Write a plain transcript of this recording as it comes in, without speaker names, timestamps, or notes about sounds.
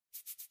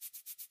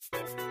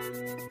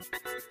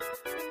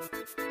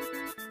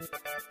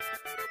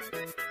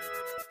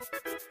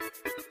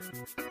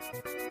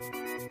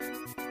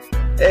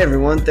Hey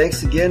everyone,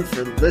 thanks again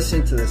for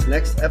listening to this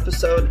next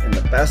episode in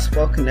the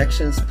Basketball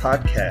Connections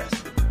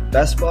podcast.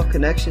 Basketball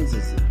Connections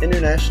is an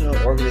international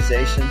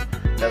organization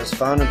that was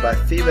founded by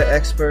FIBA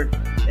expert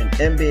and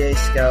NBA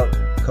scout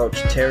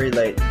coach Terry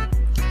Layton.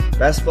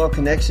 Basketball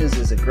Connections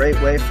is a great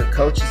way for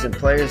coaches and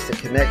players to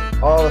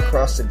connect all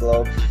across the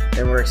globe,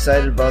 and we're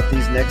excited about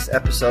these next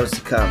episodes to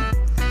come.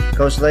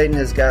 Coach Layton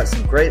has got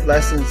some great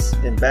lessons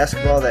in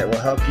basketball that will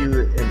help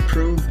you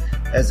improve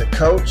as a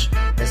coach,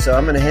 and so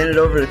I'm going to hand it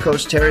over to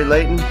Coach Terry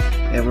Layton,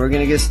 and we're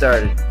going to get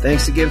started.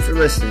 Thanks again for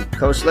listening.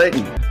 Coach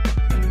Layton.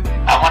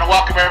 I want to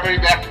welcome everybody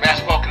back to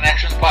Basketball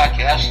Connections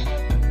podcast.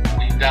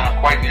 We've done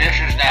quite a few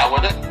issues now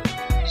with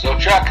it. So,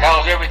 Chuck,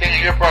 how's everything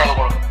in your part of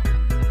the world?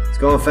 It's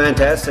going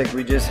fantastic.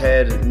 We just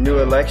had a new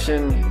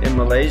election in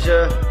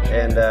Malaysia,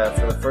 and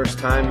for the first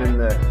time in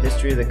the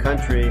history of the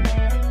country,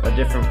 a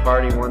different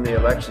party won the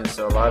election.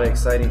 So a lot of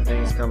exciting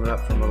things coming up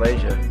from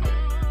Malaysia.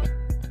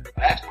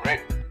 That's great.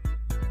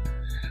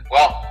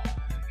 Well,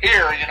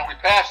 here, we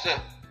passed the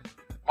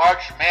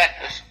March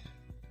Madness,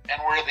 and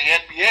we're in the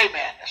NBA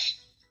Madness.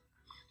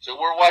 So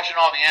we're watching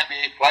all the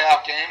NBA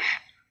playoff games.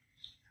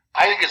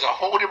 I think it's a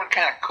whole different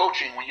kind of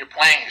coaching when you're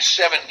playing a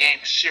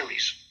 7-game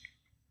series.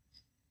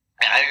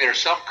 And I think there are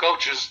some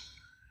coaches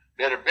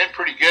that have been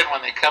pretty good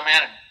when they come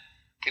in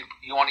and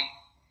you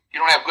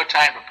don't have a good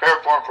time to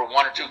prepare for them for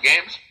 1 or 2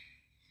 games.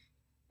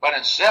 But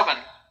in 7,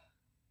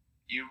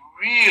 you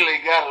really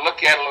got to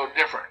look at it a little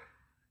different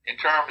in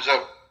terms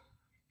of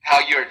how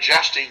you're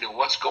adjusting to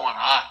what's going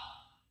on.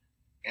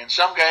 And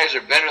some guys are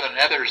better than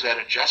others at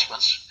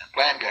adjustments and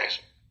plan guys.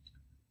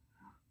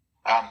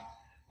 I'm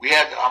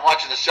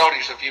watching the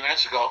Celtics a few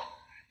minutes ago.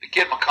 The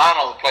kid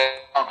McConnell played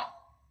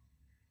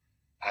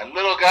a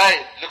little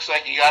guy, looks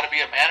like he ought to be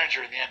a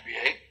manager in the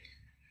NBA.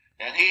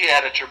 And he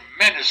had a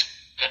tremendous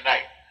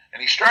night. And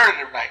he started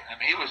tonight. I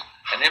mean, he was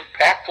an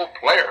impactful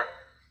player.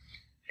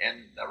 And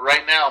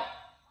right now,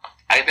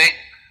 I think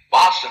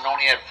Boston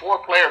only had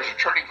 4 players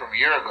returning from a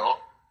year ago.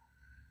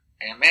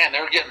 And, man,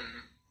 they're getting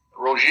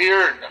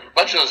Rozier and a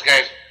bunch of those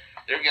guys.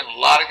 They're getting a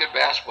lot of good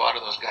basketball out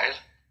of those guys.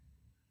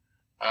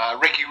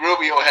 Ricky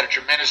Rubio had a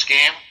tremendous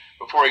game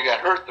before he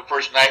got hurt the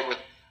first night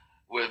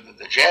with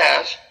the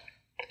Jazz.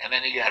 And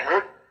then he got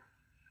hurt.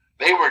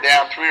 They were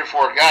down 3 or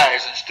 4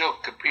 guys and still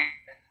competing.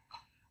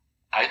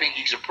 I think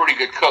he's a pretty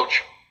good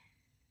coach.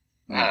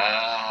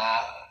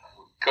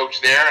 Coach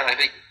there, and I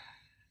think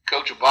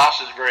Coach of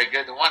Boston is very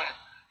good. The one that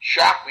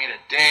shocked me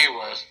today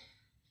was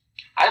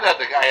I thought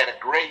the guy had a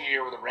great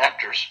year with the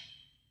Raptors.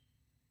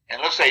 And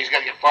it looks like he's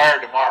going to get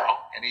fired tomorrow.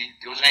 And he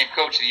was named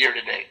Coach of the Year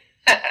today.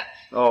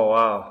 Oh,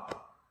 wow.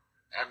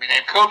 I mean,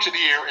 named Coach of the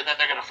Year, and then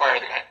they're going to fire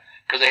the guy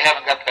because they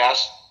haven't got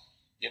past,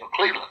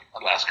 Cleveland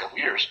the last couple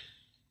of years.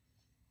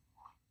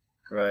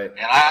 Right. And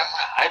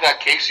I thought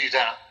Casey's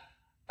done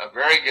a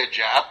very good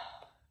job.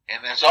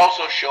 And it's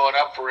also showing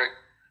up, for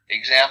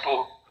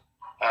example,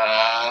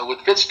 with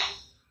Fitz.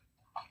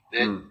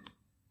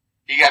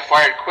 He got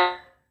fired quick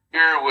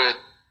here with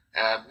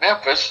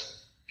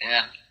Memphis,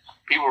 and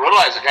people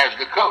realized the guy was a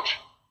good coach.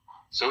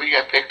 So he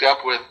got picked up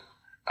with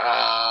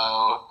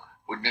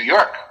New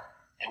York,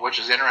 which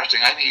is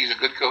interesting. I think he's a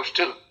good coach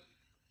too.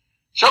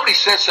 Somebody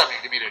said something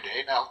to me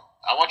today. Now,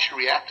 I want you to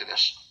react to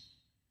this.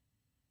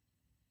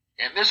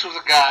 And this was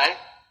a guy,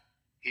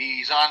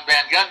 he's on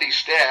Van Gundy's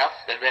staff,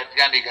 that Van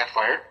Gundy got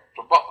fired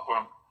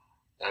from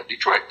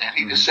Detroit. And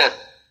he just said,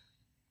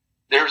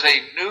 there's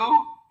a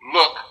new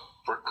look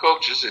for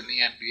coaches in the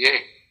NBA.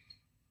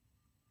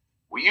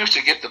 We used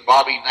to get the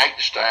Bobby Knight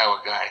style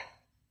of guy,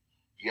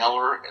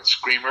 yeller and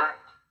screamer,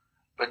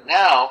 but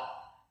now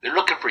they're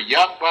looking for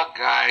young buck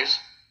guys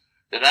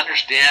that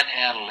understand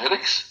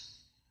analytics,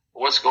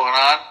 what's going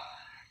on,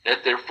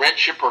 that their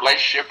friendship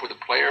relationship with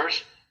the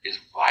players is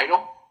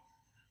vital.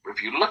 But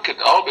if you look at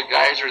all the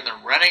guys who are in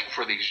the running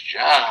for these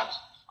jobs,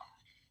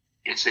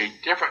 it's a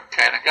different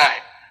kind of guy.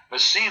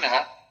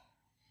 Messina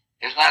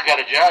has not got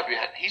a job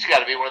yet. He's got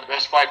to be one of the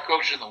best 5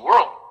 coaches in the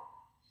world.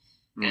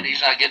 And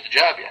he's not getting the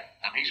job yet.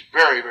 I mean, he's a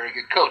very, very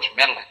good coach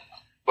mentally.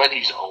 But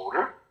he's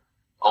older,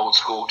 old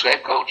school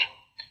type coach.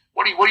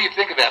 What do you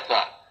think of that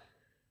thought?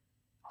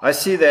 I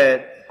see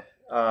that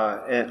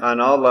on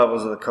all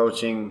levels of the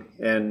coaching,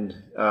 and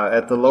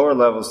at the lower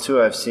levels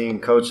too. I've seen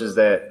coaches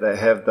that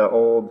have the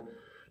old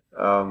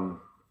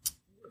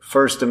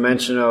first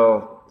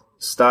dimensional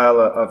style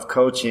of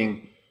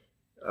coaching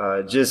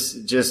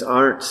just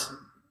aren't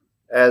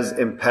as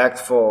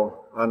impactful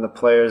on the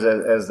players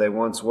as they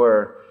once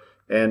were.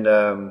 And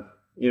the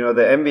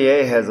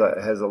NBA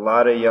has a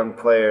lot of young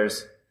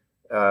players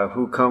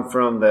who come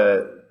from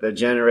the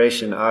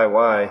generation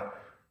IY,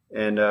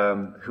 and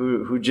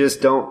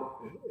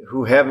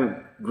who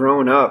haven't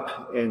grown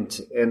up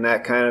in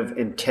that kind of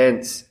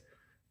intense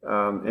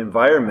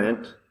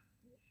environment,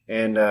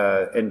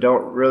 and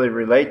don't really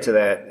relate to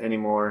that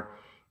anymore.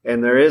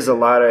 And there is a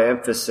lot of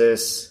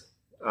emphasis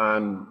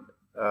on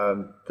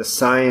the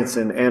science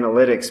and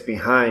analytics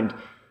behind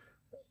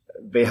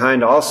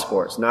all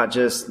sports, not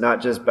just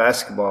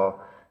basketball,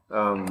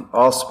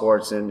 all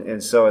sports.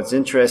 And so it's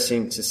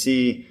interesting to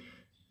see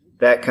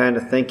that kind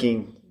of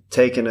thinking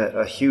taken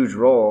a huge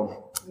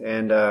role.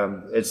 And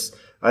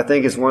I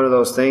think it's one of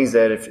those things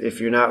that if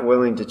you're not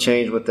willing to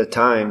change with the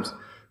times,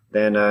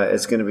 then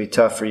it's going to be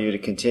tough for you to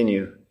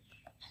continue.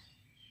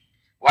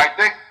 Well, I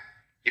think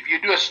if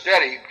you do a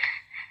study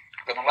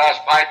for the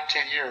last 5 to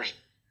 10 years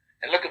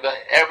and look at the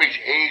average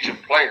age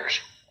of players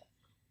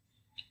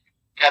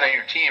got on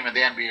your team at the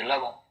NBA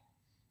level,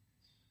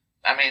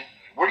 I mean,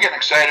 we're getting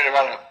excited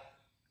about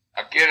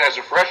a kid as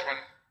a freshman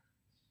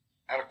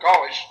out of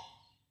college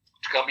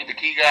to come be the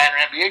key guy on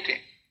our NBA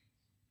team.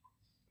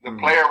 The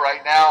player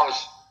right now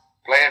is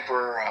playing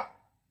for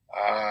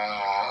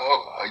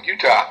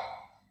Utah.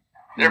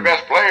 Their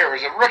best player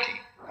is a rookie.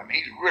 I mean,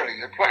 he's a really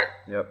good player.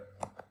 Yep.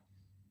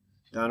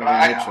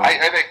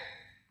 I think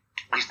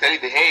we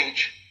studied the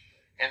age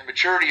and the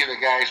maturity of the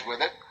guys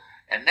with it.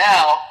 And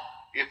now,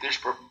 if this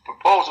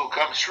proposal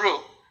comes through,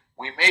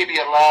 we may be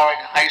allowing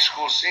high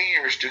school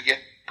seniors to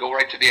go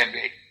right to the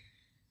NBA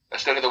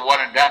instead of the one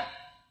and done.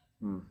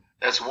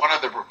 That's one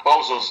of the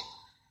proposals.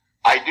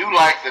 I do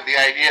like that the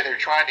idea they're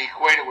trying to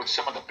equate it with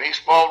some of the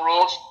baseball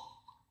rules,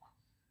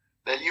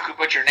 that you can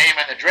put your name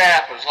in the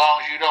draft as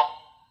long as you don't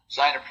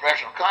sign a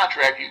professional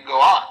contract, you can go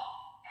on.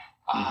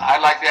 I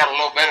like that a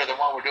little better than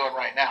what we're doing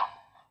right now.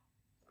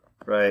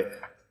 Right.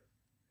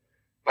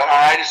 But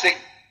I just think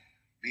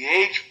the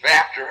age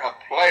factor of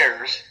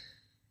players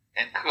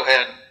and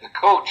the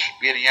coach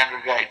being a younger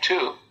guy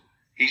too,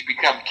 he's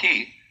become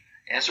key.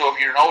 And so if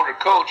you're an older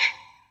coach,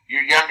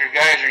 your younger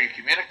guys are your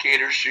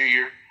communicators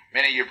to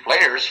many of your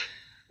players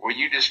where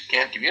you just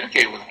can't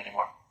communicate with them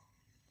anymore.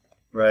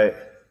 Right.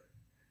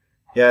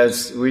 Yeah,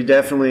 we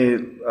definitely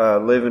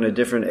live in a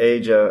different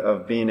age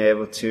of being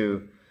able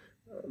to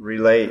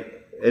relate.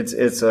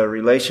 It's a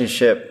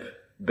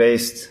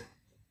relationship-based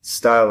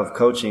style of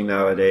coaching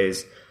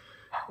nowadays,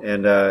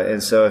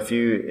 and so if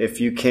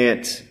you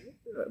can't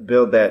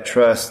build that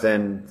trust,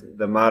 then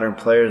the modern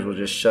players will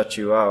just shut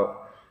you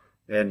out.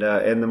 And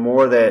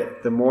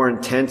the more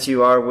intense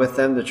you are with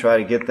them to try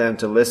to get them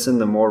to listen,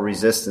 the more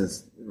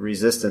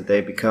resistant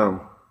they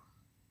become.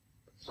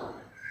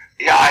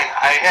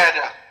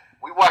 Yeah,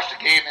 we watched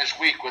a game this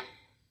week with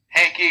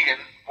Hank Egan,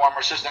 former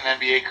assistant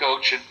NBA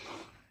coach and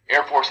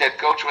Air Force head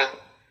coach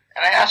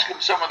and I asked him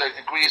some of the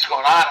ingredients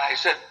going on, and I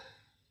said,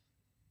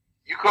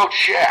 "You coach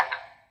Shaq.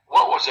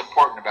 What was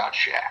important about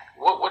Shaq?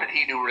 What did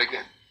he do really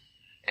good?"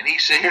 And he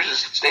said, here's his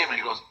statement.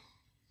 He goes,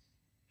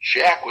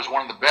 "Shaq was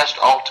one of the best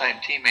all-time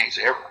teammates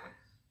ever.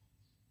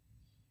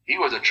 He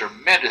was a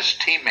tremendous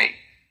teammate,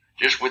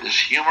 just with his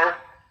humor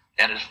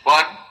and his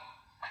fun."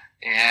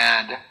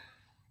 And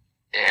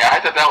I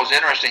thought that was an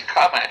interesting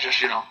comment.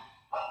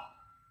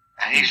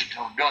 And he's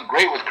doing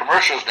great with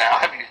commercials now.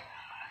 I mean,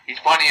 he's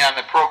funny on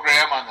the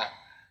program, on the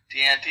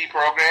TNT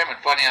program, and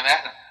funny on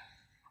that.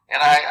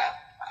 And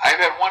I've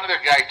had one other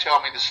guy tell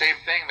me the same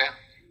thing, that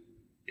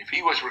if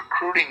he was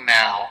recruiting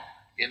now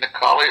at the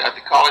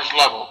college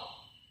level,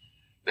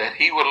 that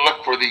he would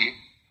look for the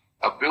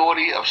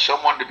ability of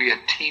someone to be a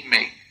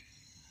teammate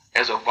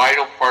as a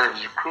vital part of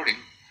his recruiting,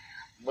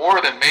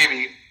 more than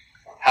maybe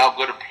how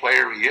good a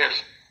player he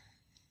is.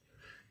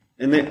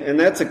 And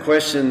that's a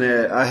question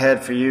that I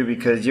had for you,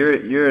 because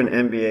you're an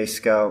NBA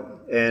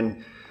scout,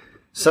 and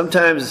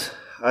sometimes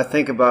I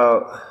think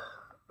about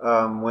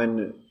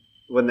when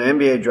the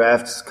NBA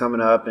draft is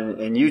coming up,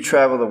 and you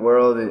travel the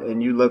world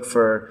and you look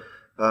for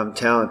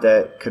talent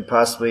that could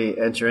possibly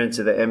enter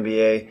into the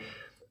NBA.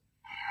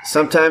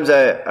 Sometimes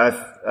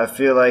I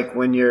feel like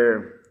when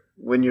you're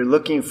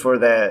looking for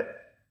that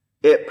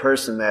it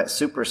person, that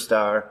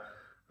superstar,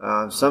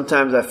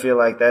 sometimes I feel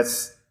like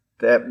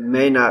that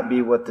may not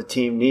be what the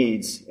team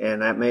needs,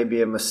 and that may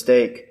be a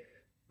mistake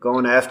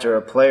going after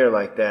a player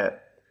like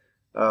that.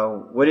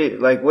 What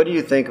do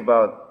you think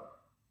about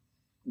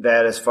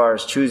that as far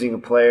as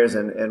choosing players,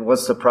 and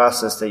what's the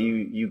process that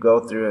you go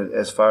through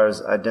as far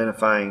as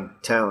identifying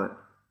talent?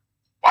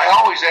 I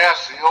always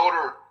ask the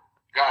older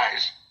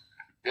guys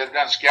that have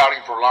done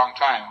scouting for a long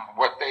time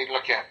what they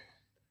look at.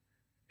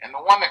 And the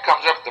one that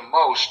comes up the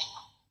most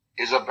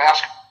is a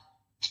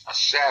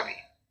savvy.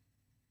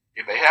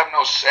 If they have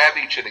no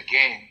savvy to the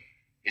game,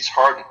 it's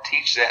hard to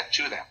teach that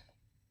to them.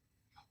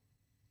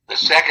 The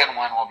second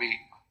one will be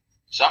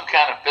some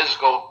kind of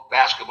physical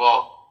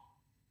basketball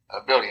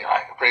ability.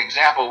 For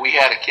example, we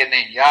had a kid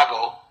named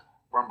Iago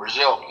from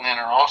Brazil playing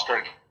our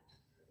All-Star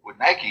with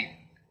Nike,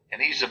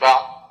 and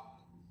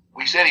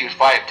we said he was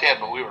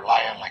 5'10", but we were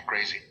lying like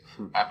crazy.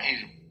 I mean,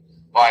 he's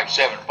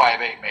 5'7",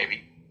 5'8",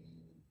 maybe.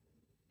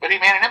 But he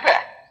made an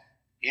impact.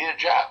 He did a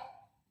job.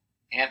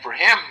 And for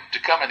him to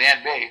come in the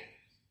NBA,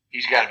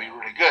 he's got to be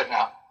really good.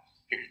 Now,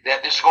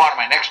 this is going on to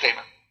my next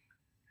statement.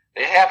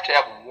 They have to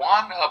have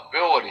one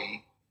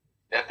ability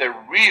that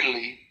they're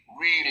really,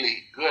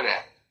 really good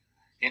at.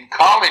 In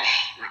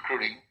college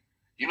recruiting,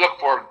 you look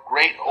for a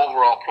great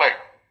overall player.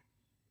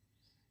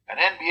 An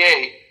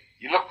NBA,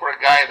 you look for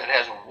a guy that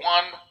has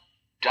one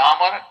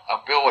dominant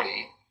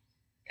ability,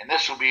 and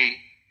this will be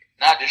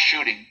not just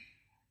shooting,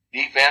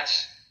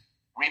 defense,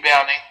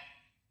 rebounding,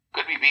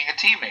 could be being a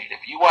teammate.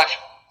 If you watch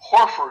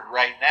Horford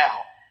right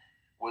now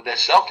with that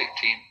Celtic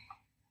team,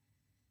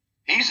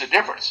 he's the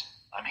difference.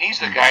 I mean, he's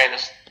the guy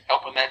that's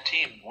helping that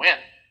team win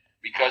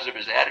because of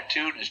his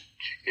attitude and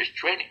his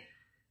training.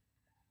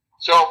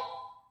 So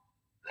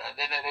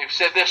then they've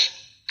said this,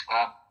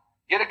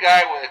 get a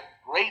guy with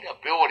great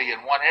ability in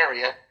one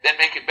area, then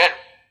make it better.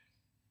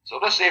 So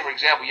let's say, for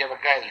example, you have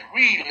a guy that's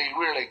really,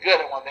 really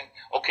good at one thing.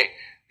 Okay,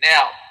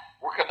 now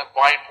work on the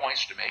fine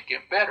points to make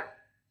him better.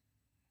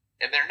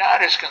 And they're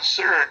not as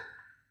concerned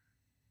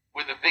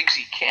with the things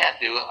he can't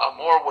do,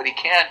 more what he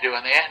can do.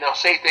 And they'll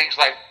say things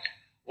like,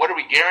 what are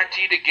we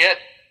guaranteed to get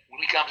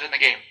when he comes in the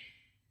game?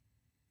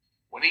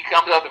 When he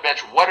comes off the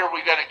bench, what are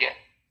we going to get?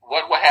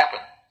 What will happen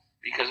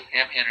because of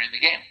him entering the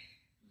game?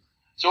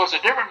 So it's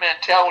a different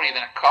mentality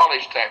than a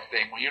college type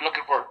thing. When you're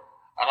looking for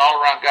an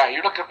all-around guy,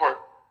 you're looking for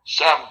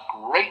some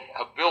great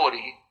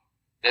ability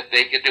that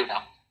they can do.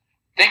 Now,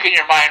 think in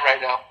your mind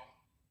right now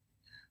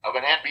of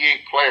an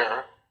NBA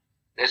player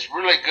that's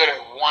really good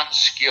at one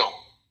skill.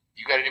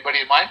 You got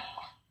anybody in mind?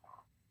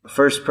 The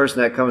first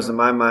person that comes to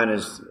my mind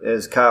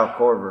is Kyle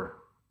Korver.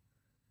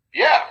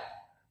 Yeah.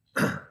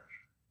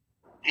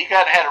 He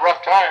kind of had a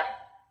rough time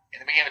in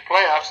the beginning of the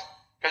playoffs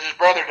because his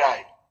brother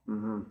died.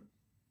 Mm-hmm.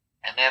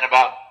 And then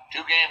about 2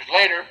 games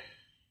later,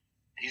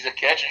 he's a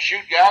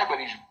catch-and-shoot guy, but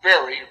he's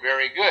very,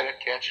 very good at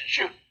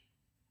catch-and-shoot.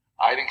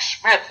 I think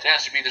Smith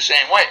tends to be the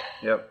same way.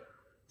 Yep.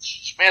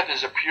 Smith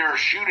is a pure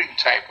shooting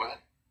type with it.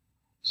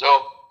 So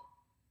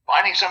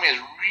finding somebody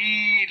who's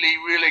really,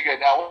 really good.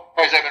 Now,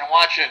 guys, I've been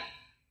watching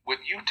with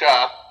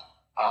Utah.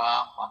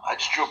 I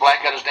just drew a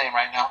blank on his name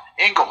right now.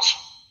 Ingles.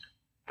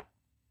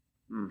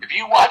 If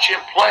you watch him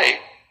play,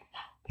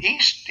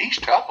 he's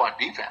tough on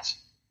defense.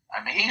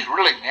 I mean, he's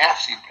really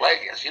nasty to play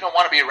against. You don't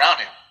want to be around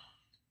him.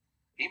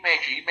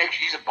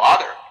 He's a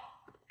bother.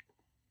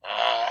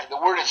 The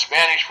word in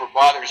Spanish for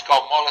bother is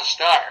called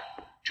molestar.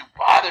 To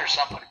bother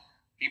somebody.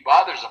 He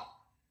bothers them.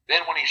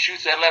 Then when he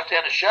shoots that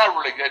left-handed shot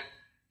really good,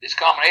 this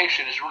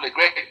combination is really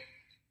great.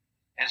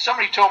 And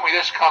somebody told me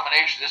this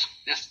combination,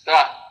 this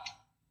thought.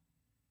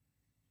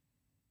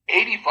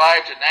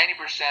 85 to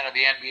 90% of the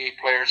NBA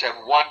players have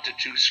 1 to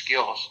 2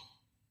 skills.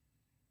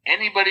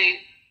 Anybody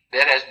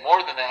that has more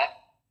than that,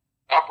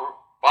 upper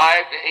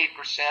 5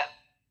 to 8%,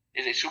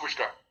 is a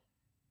superstar.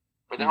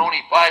 But there are only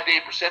 5 to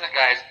 8% of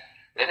guys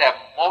that have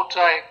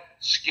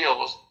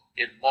multi-skills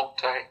in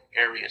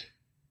multi-areas.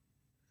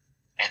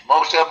 And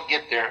most of them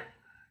get there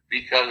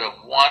because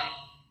of one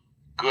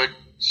good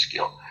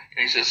skill.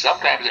 And he says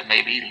sometimes it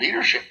may be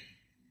leadership.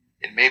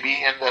 It may be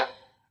in the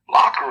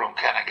locker room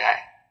kind of guy.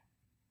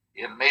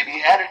 It may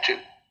be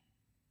attitude.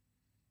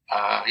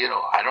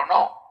 I don't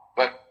know.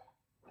 But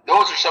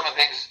those are some of the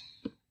things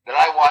that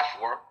I watch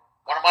for.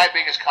 One of my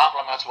biggest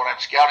compliments when I'm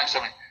scouting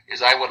something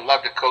is I would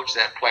love to coach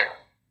that player.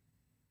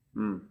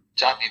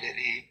 Tell me that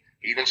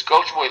he looks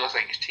coachable. He looks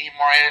like he's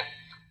team-oriented.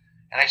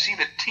 And I see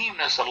the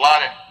teamness a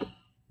lot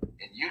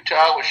in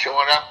Utah was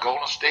showing up.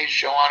 Golden State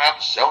showing up.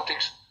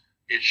 Celtics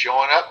is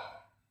showing up.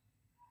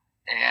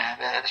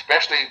 And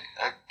especially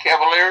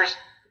Cavaliers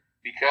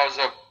because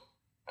of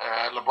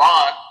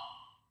LeBron.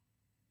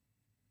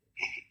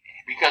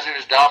 Because of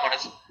his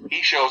dominance,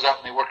 he shows up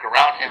and they work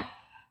around him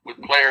with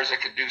players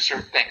that can do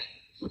certain things.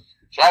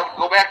 So I would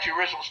go back to your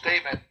original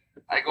statement.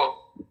 I go,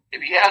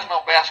 if he has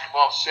no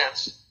basketball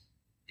sense,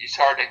 he's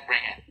hard to bring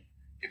in.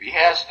 If he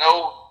has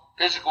no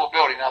physical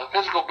ability. Now, the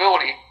physical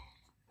ability,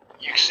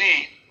 you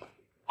see,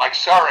 like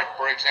Saric,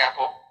 for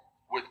example,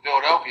 with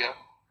Philadelphia,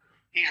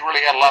 he's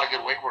really had a lot of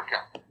good weight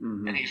workout.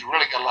 And he's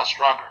really got a lot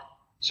stronger.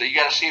 So you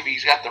got to see if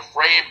he's got the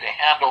frame to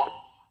handle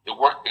the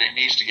work that he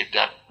needs to get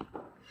done.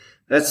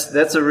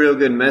 That's a real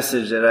good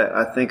message that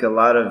I think a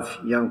lot of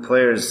young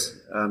players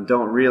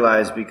don't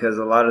realize, because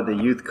a lot of the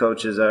youth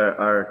coaches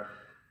are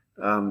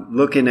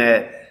looking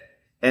at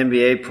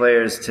NBA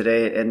players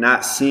today and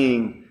not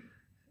seeing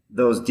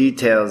those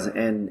details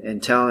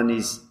and telling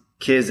these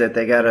kids that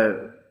they got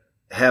to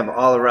have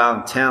all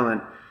around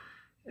talent,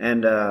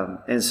 and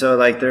so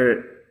like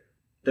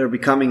they're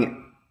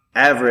becoming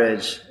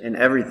average in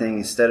everything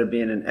instead of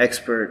being an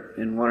expert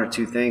in 1 or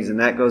 2 things. And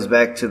that goes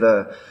back to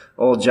the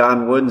old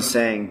John Wooden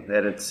saying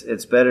that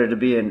it's better to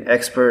be an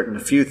expert in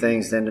a few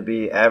things than to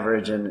be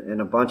average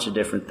in a bunch of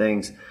different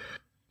things.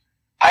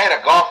 I had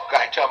a golf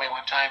guy tell me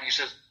one time, he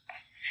says,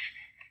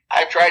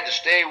 I've tried to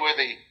stay with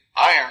the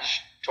irons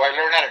till I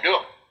learn how to do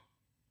them.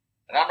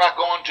 And I'm not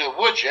going to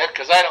the woods yet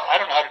because I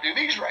don't know how to do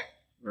these right.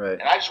 Right.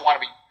 And I just want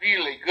to be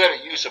really good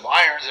at use of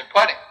irons and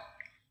putting.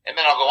 And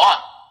then I'll go on.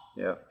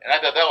 Yeah. And I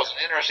thought that was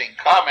an interesting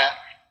comment.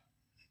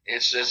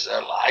 It's just,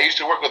 I used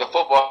to work with a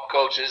football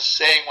coach. His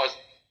saying was,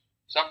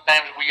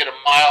 sometimes we get a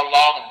mile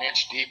long and an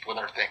inch deep with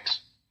our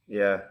things.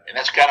 Yeah. And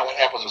that's kind of what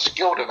happens with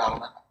skill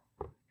development.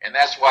 And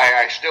that's why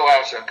I still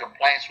have some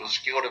complaints with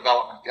skill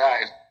development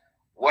guys.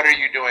 What are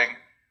you doing?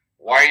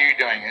 Why are you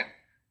doing it?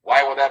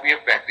 Why will that be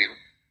effective?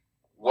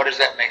 What does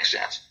that make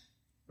sense?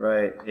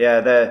 Right.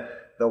 Yeah.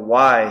 The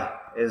why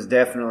is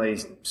definitely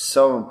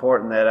so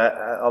important that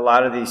a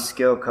lot of these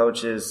skill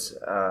coaches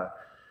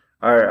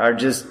are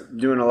just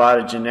doing a lot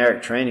of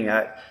generic training.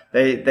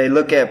 They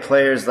look at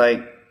players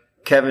like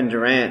Kevin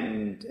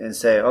Durant and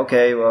say,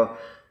 okay, well,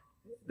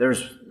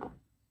 there's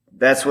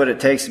that's what it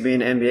takes to be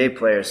an NBA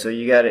player. So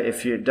you got to,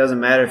 it doesn't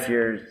matter if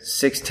you're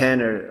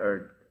 6'10"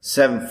 or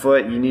 7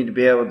 foot, you need to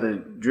be able to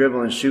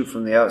dribble and shoot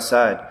from the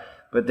outside.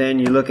 But then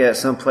you look at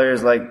some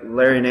players like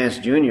Larry Nance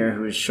Jr.,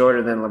 who is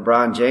shorter than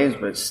LeBron James,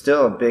 but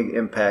still a big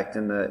impact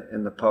in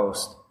the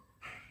post,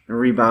 a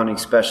rebounding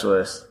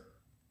specialist.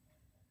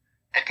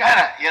 And kind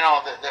of,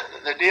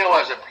 the deal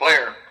as a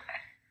player,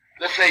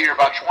 let's say you're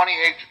about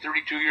 28 to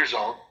 32 years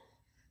old,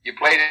 you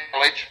played in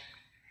college,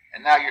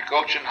 and now you're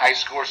coaching high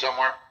school or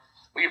somewhere.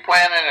 Well, you're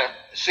playing in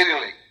a city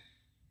league.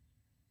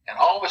 And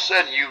all of a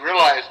sudden you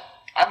realize,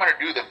 I'm going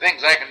to do the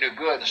things I can do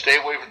good and stay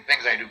away from the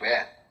things I do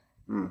bad.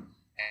 And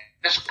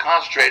just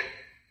concentrate,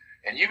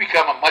 and you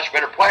become a much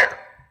better player.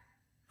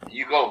 And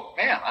you go,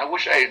 man, I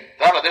wish I had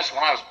thought of this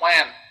when I was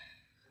playing,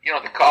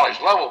 the college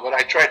level, but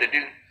I tried to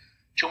do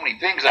too many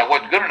things I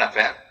wasn't good enough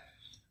at.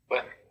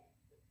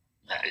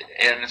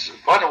 And it's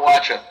fun to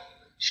watch a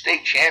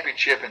state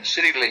championship in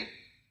City League.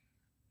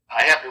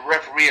 I happened to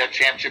referee a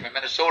championship in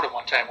Minnesota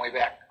one time way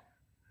back.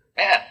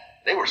 Man,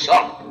 they were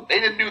solid. They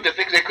didn't do the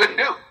things they couldn't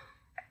do.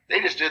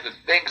 They just did the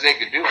things they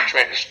could do and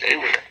tried to stay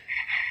with it.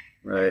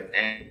 Right.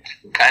 And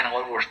kind of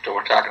what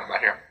we're talking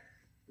about here.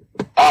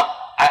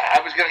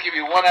 I was going to give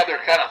you one other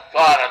kind of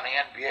thought on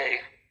the NBA.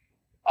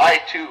 I,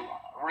 too,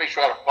 really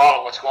try to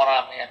follow what's going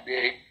on in the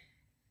NBA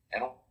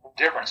and the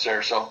difference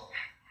there. So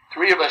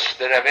 3 of us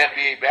that have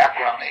NBA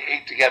background, they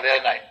ate together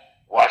that night,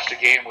 watched a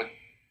game with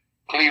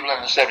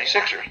Cleveland and the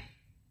 76ers.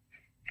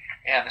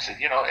 And I said,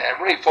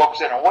 I really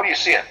focused in on what are you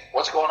seeing?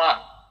 What's going on?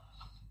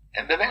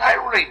 And the thing I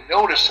really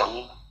noticed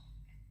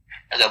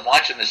as I'm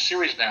watching this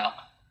series now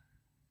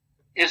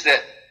is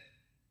that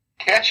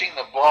catching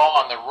the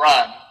ball on the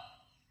run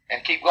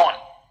and keep going,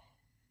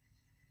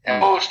 as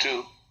opposed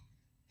to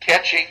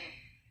catching,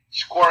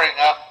 scoring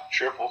up,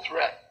 triple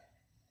threat.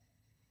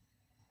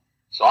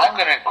 So I'm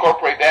going to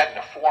incorporate that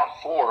into 4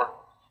 and 4.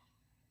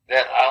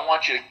 That I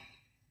want you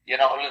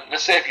to,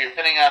 let's say if you're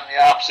hitting on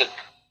the opposite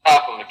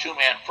top of a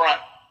 2-man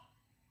front,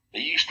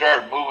 that you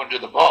start moving to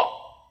the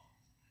ball.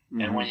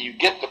 Mm-hmm. And when you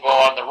get the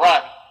ball on the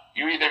run,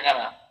 you're either going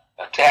to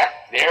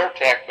attack there,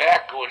 attack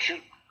back, go and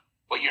shoot,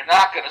 but you're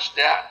not going to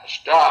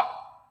stop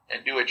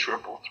and do a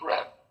triple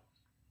threat.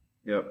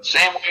 Yep.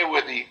 Same way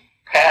with the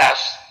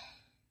pass,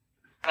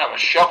 kind of a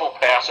shovel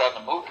pass on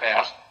the move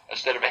pass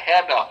instead of a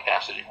handoff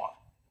pass anymore.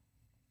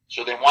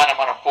 So they want him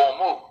on a full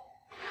move.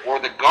 Or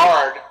the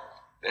guard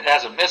that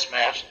has a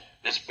mismatch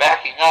that's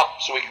backing up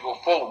so he can go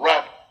full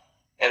run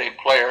at a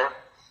player.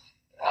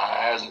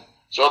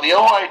 So the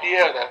whole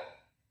idea of the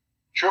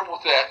triple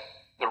threat,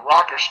 the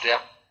rocker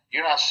step,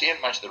 you're not seeing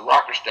much of the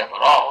rocker step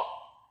at all.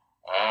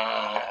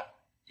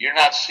 You're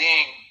not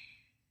seeing,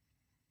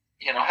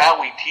 how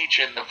we teach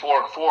in the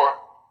 4 and 4,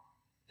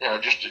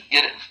 just to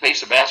get it and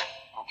face a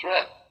basketball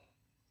threat.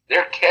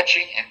 They're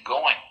catching and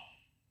going.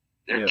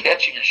 They're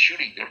catching and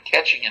shooting. They're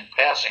catching and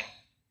passing.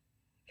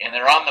 And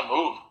they're on the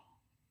move.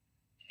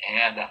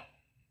 And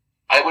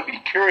I would be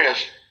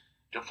curious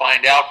to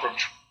find out from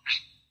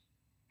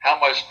how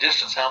much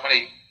distance, how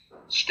many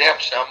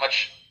steps, how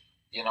much,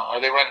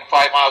 are they running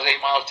 5 miles,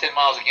 8 miles, 10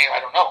 miles a game? I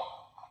don't know.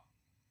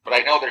 But I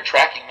know they're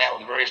tracking that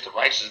with various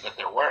devices that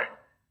they're wearing.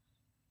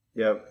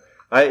 Yep.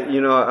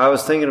 I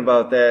was thinking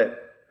about that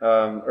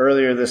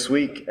earlier this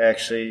week,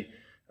 actually,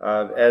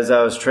 as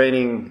I was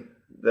training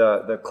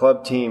the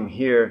club team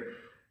here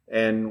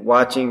and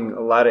watching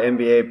a lot of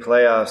NBA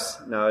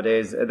playoffs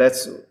nowadays.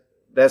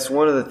 That's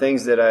one of the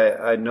things that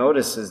I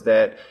notice is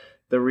that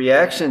the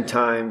reaction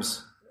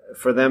times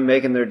for them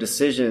making their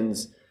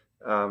decisions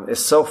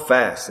is so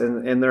fast,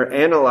 and they're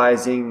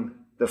analyzing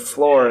the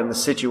floor and the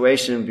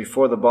situation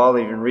before the ball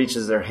even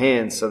reaches their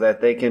hands, so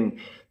that they can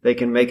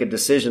make a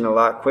decision a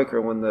lot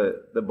quicker when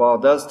the ball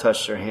does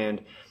touch their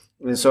hand.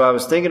 And so I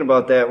was thinking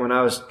about that when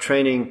I was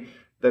training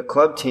the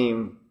club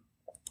team,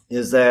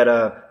 is that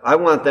I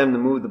want them to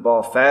move the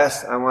ball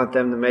fast. I want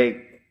them to make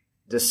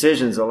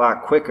decisions a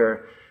lot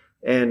quicker.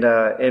 And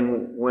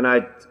when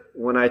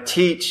I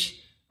teach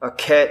a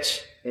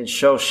catch and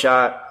show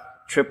shot,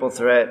 triple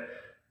threat,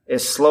 it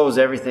slows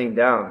everything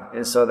down.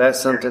 And so that's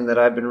something that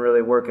I've been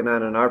really working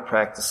on in our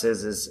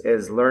practices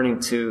is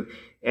learning to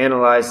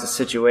analyze the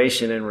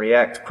situation and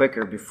react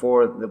quicker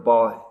before the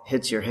ball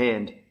hits your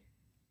hand.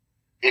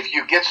 If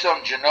you get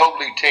some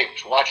Ginobili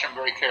tapes, watch them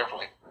very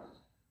carefully.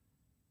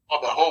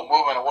 The whole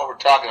movement of what we're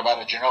talking about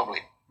is Ginobili.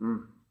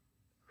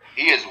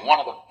 He is one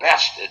of the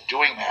best at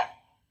doing that,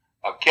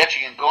 of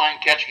catching and going,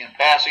 catching and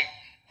passing,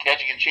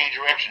 catching and change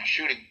direction,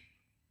 shooting.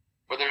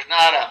 But there's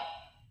not a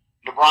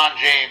LeBron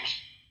James,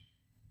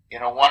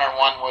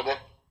 one-on-one with it.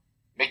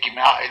 Mickey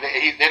Mouse,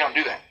 they don't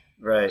do that.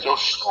 Right. So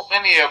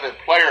many of the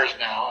players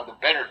now, the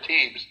better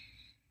teams,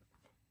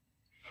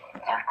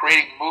 are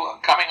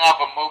coming off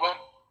a movement,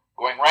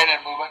 going right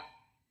in movement.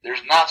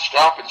 There's not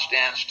stop and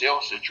stand still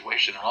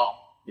situation at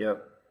all.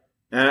 Yep.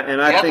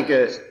 And I think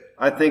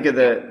of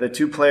the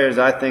 2 players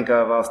I think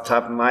of off the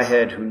top of my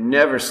head who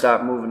never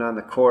stop moving on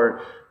the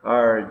court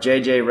are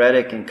J.J.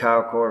 Redick and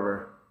Kyle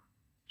Korver.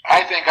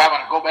 I think I'm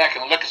going to go back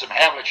and look at some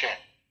Havlicek.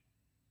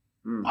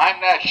 I'm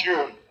not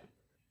sure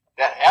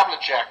that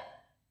Havlicek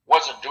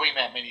wasn't doing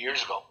that many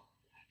years ago.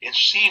 It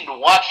seemed,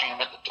 watching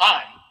him at the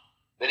time,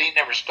 that he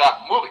never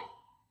stopped moving.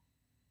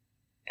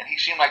 And he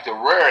seemed like the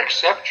rare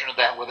exception of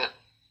that with it.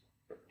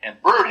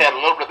 And Bird had a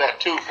little bit of that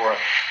too for a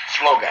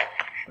slow guy.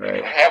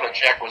 Right.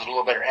 Havlicek was a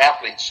little better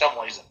athlete in some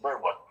ways than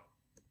Bird was.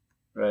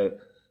 Right.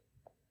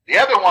 The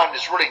other one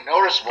that's really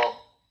noticeable,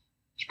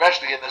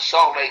 especially in the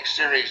Salt Lake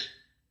series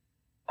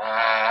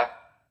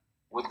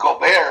with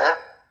Gobert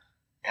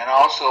and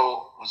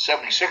also with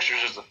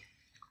 76ers, is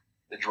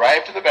the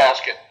drive to the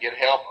basket, get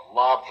help,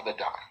 lob for the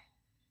dunk.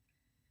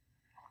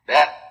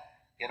 That,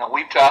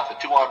 we've taught the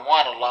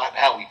 2-on-1 a lot and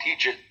how we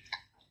teach it.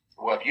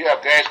 Well, if you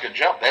have guys who can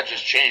jump, that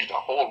just changed a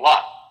whole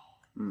lot.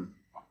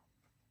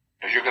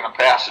 Because you're going to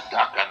pass and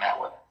dunk on that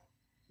one.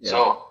 Yeah.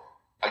 So,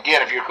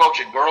 again, if you're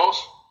coaching girls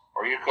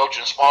or you're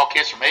coaching small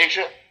kids from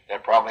Asia,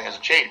 that probably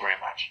hasn't changed very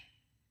much.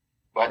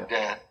 But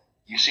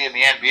you see in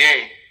the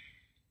NBA,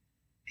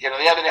 the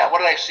other day, what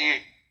did I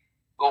see?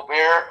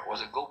 Gobert,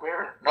 was it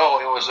Gobert? No,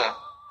 it was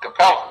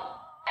Capella.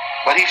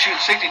 But he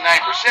shoots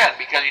 69%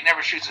 because he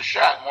never shoots a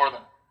shot more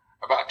than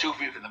about 2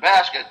 feet from the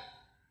basket.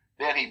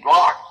 Then he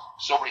blocked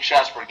so many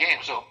shots per game.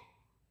 So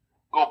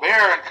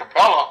Gobert and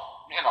Capella,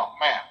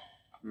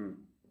 man.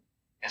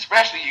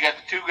 Especially you got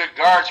the two good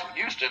guards from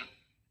Houston,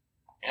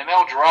 and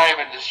they'll drive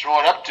and just throw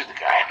it up to the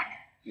guy.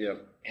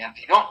 Yep. And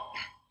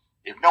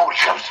if nobody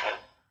comes to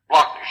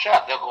block their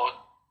shot, they'll go in.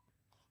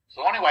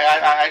 So anyway,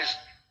 I just,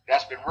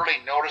 that's been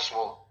really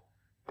noticeable.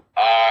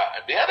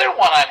 The other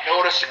one I'm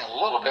noticing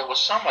a little bit with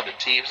some of the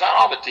teams, not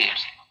all the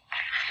teams.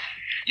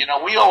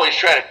 We always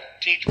try to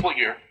teach, put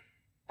your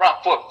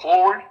front foot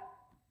forward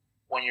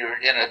when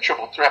you're in a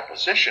triple threat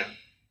position.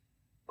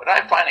 But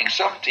I'm finding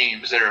some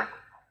teams that are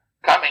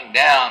coming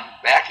down,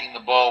 backing the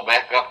ball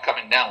back up,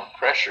 coming down with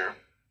pressure,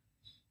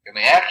 and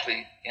they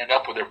actually end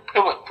up with their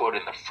pivot foot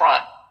in the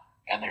front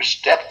and their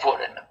step foot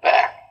in the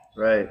back.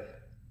 Right.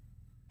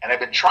 And I've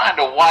been trying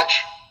to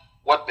watch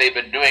what they've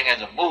been doing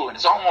as a move, and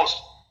it's almost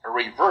a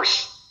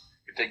reverse.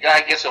 If the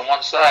guy gets on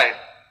one side,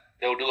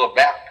 they'll do a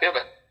back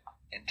pivot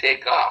and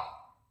take off.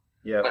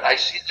 Yeah. But I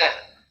see that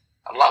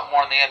a lot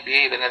more in the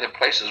NBA than other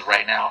places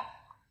right now.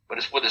 But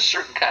it's with a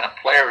certain kind of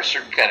player, a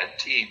certain kind of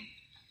team,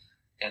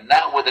 and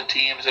not with the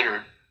teams that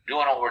are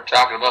doing what we're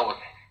talking about with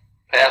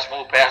pass,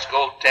 move, pass,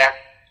 go, tack.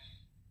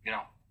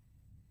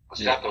 It's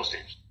not those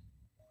teams.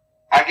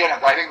 I get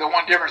it. I think the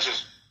one difference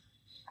is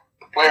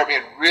the player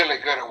being really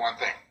good at one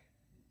thing.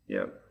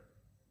 Yep.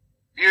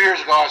 A few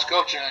years ago, I was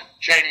coaching in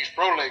Chinese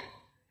Pro League,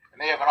 and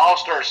they have an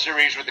all-star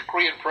series with the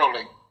Korean Pro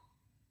League.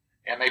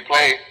 And they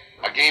play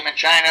a game in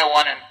China,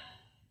 one in,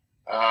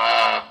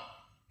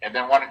 and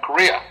then one in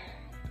Korea.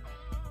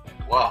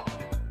 Well,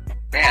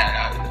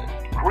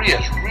 man, Korea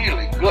is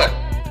really good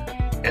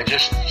at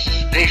just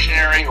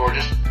stationary or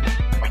just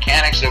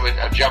mechanics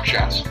of jump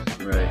shots.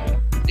 Right.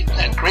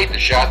 And create the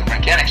shot. The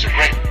mechanics are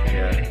great.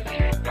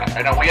 Yeah.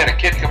 I know we had a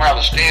kid come out of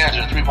the stands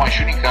in a 3-point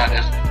shooting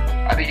contest.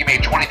 I think he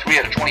made 23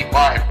 out of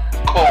 25.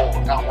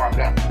 Cold, not warmed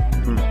up.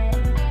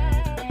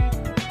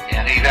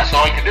 And that's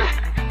all he can do.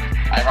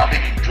 I don't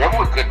think he could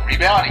dribble, he couldn't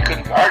rebound, he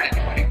couldn't guard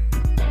anybody.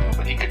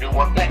 But he could do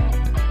one thing.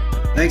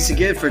 Thanks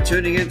again for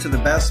tuning in to the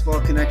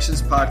Basketball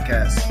Connections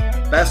podcast.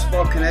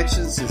 Basketball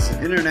Connections is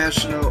an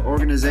international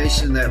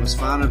organization that was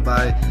founded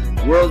by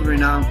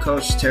world-renowned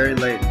coach Terry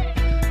Layton.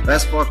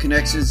 Basketball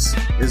Connections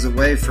is a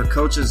way for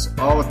coaches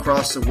all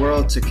across the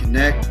world to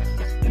connect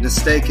and to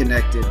stay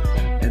connected.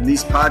 And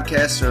these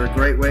podcasts are a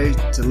great way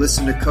to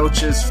listen to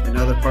coaches in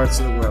other parts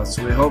of the world.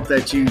 So we hope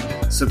that you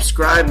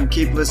subscribe and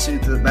keep listening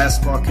to the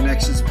Basketball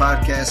Connections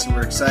podcast. And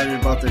we're excited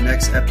about the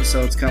next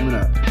episodes coming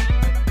up.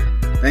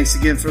 Thanks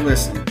again for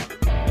listening.